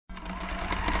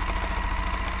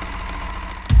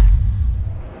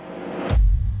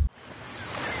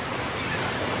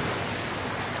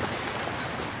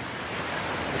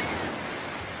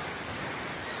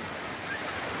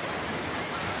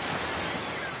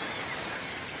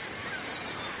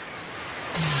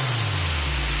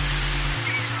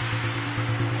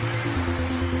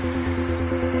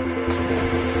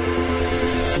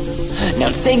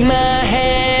Take my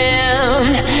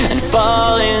hand and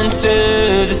fall into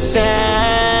the sound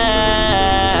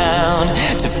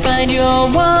to find your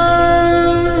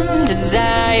one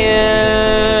desire.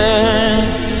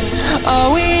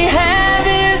 All we have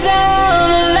is on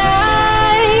the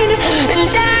line, and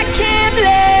I can't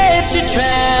let you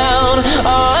drown.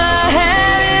 All I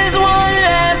have is one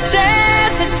last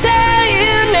chance to tell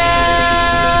you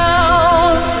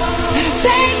now.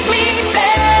 Take me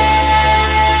back.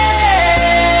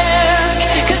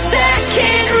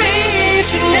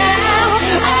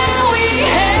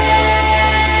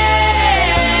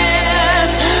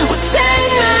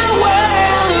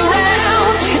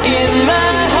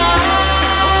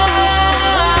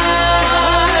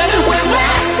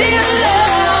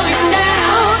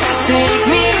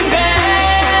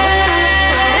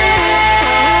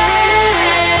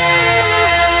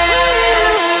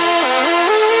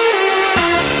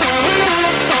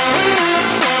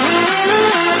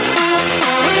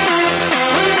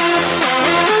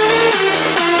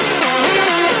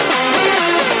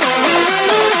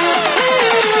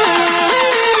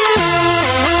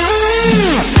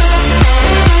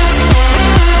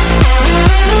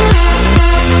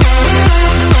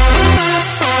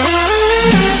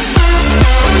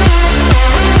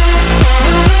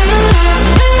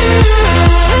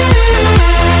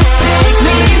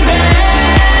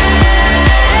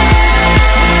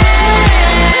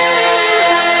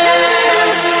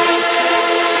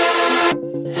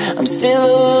 I'm still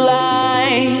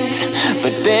alive,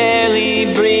 but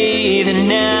barely breathing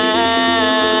now.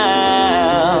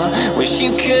 Wish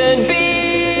you could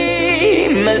be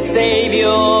my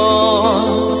savior.